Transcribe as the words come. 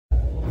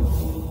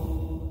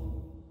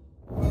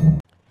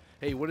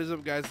Hey, what is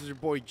up, guys? This is your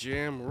boy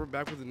Jam. We're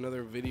back with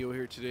another video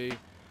here today.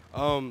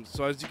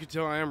 So as you can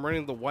tell, I am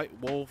running the White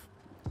Wolf,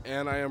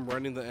 and I am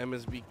running the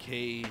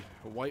MSBK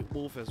White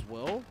Wolf as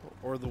well,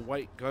 or the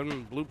White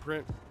Gun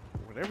Blueprint,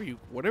 whatever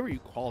you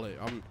call it.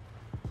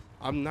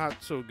 I'm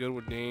not so good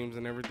with names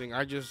and everything.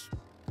 I just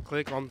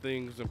click on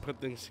things and put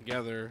things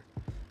together.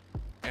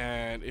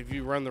 And if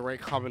you run the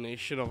right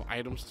combination of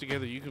items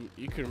together, you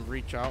can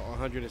reach out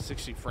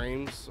 160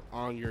 frames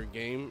on your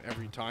game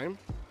every time.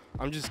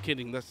 I'm just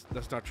kidding.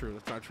 That's not true.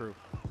 That's not true.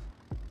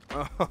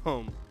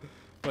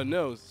 But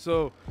no.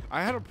 So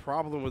I had a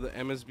problem with the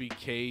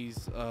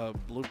MSBK's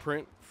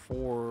blueprint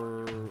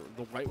for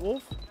the White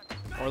Wolf,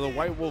 or the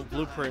White Wolf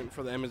blueprint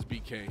for the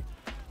MSBK.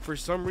 For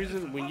some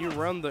reason, when you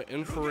run the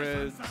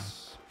infrared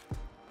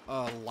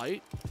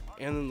light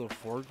and then the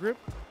foregrip,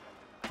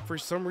 for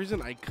some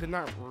reason I could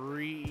not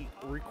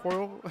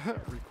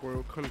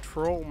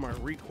control my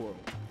recoil,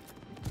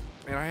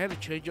 and I had to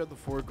change out the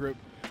foregrip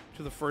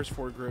to the first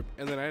foregrip,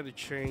 and then I had to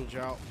change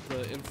out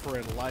the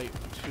infrared light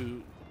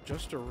to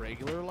just a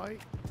regular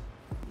light,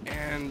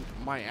 and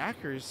my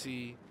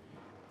accuracy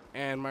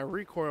and my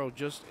recoil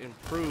just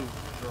improved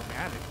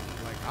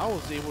dramatically. Like, I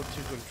was able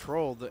to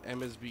control the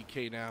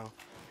MSBK now,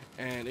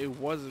 and it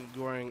wasn't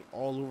going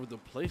all over the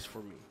place for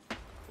me.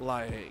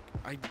 Like,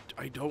 I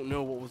don't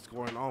know what was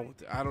going on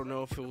with it. I don't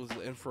know if it was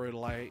the infrared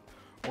light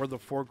or the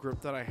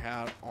foregrip that I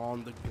had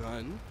on the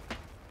gun,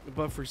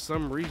 but for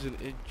some reason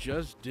it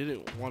just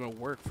didn't want to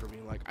work for me.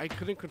 Like, I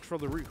couldn't control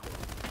the recoil,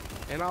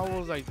 and I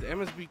was like, the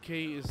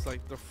MSBK is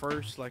like the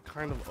first like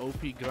kind of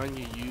OP gun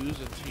you use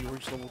until you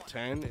reach level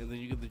 10, and then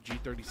you get the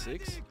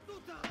G36.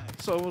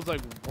 So it was like,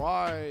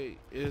 why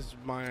is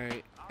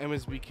my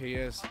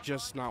MSBKS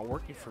just not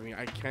working for me?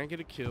 I can't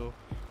get a kill,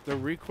 the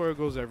recoil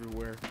goes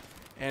everywhere.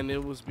 And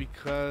it was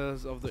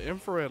because of the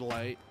infrared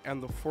light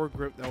and the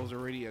foregrip that was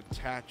already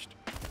attached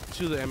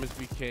to the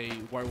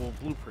MSBK White Wolf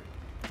blueprint.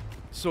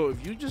 So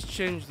if you just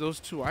change those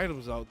two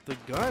items out, the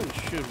gun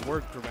should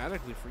work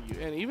dramatically for you.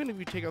 And even if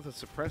you take out the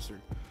suppressor.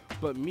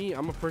 But me,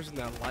 I'm a person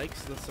that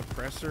likes the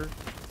suppressor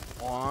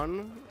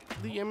on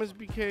the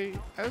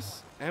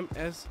MSBKS,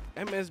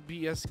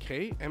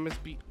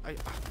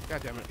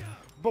 God damn it.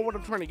 But what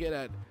I'm trying to get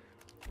at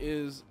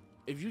is,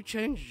 if you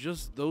change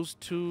just those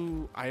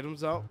two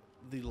items out,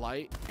 the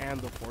light and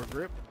the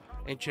foregrip,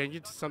 and change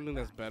it to something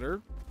that's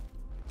better,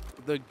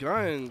 the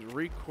gun's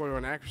recoil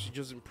and accuracy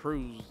just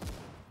improves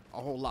a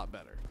whole lot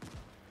better.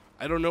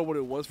 I don't know what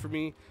it was for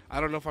me. I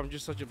don't know if I'm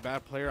just such a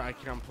bad player I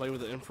can't play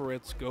with the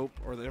infrared scope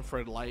or the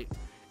infrared light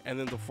and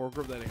then the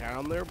foregrip that I had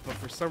on there, but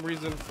for some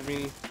reason for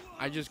me,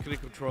 I just couldn't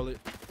control it.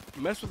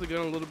 Mess with the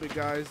gun a little bit,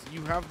 guys.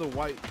 You have the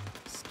white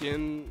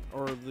skin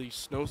or the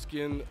snow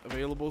skin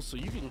available, so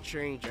you can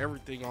change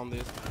everything on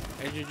this,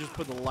 and you just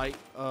put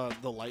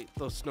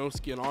the snow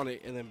skin on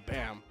it, and then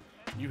bam,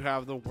 you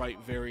have the white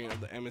variant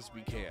of the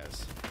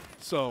MSBKS.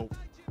 So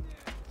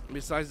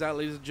besides that,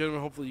 ladies and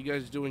gentlemen, hopefully you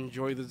guys do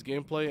enjoy this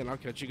gameplay, and I'll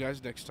catch you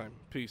guys next time.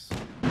 Peace.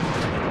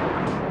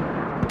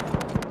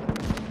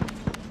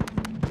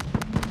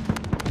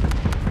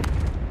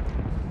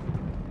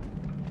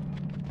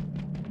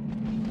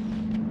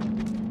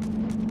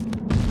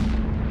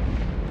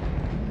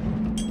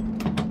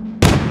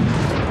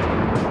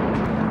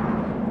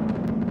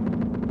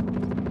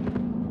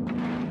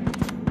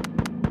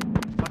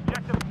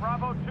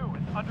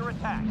 Under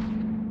attack.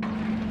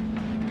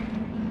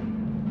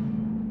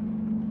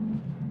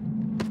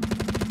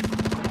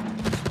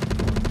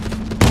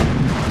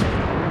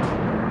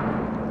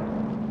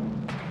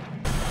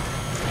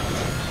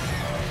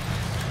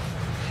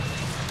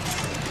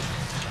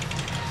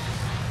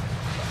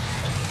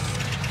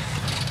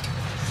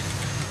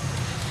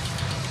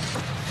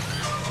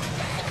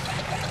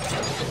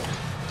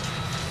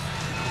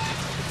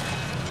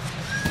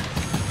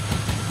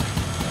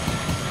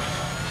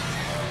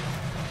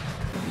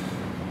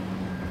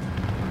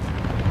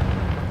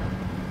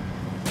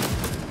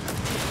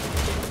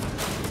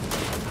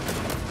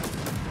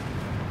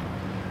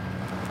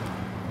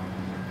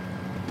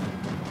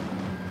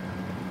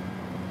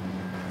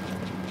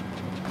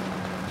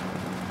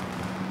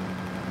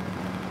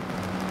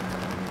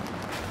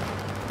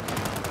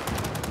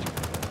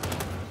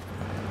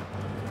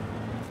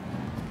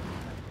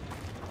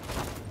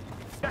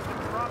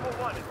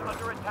 Is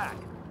under attack.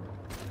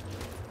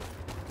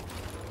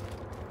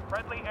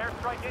 Friendly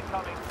airstrike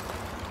incoming.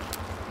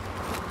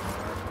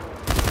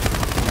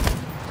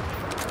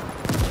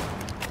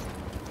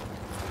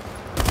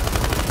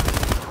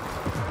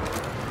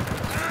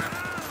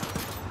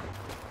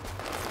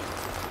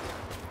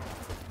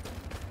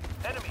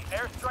 Enemy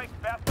airstrike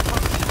fast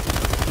approaching.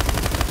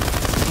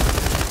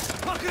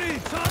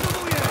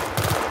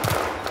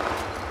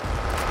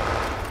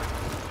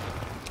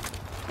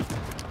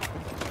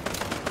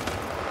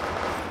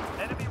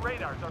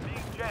 Radars are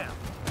being jammed.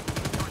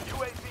 Your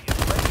UAV is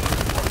ready to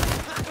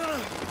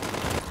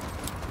deploy.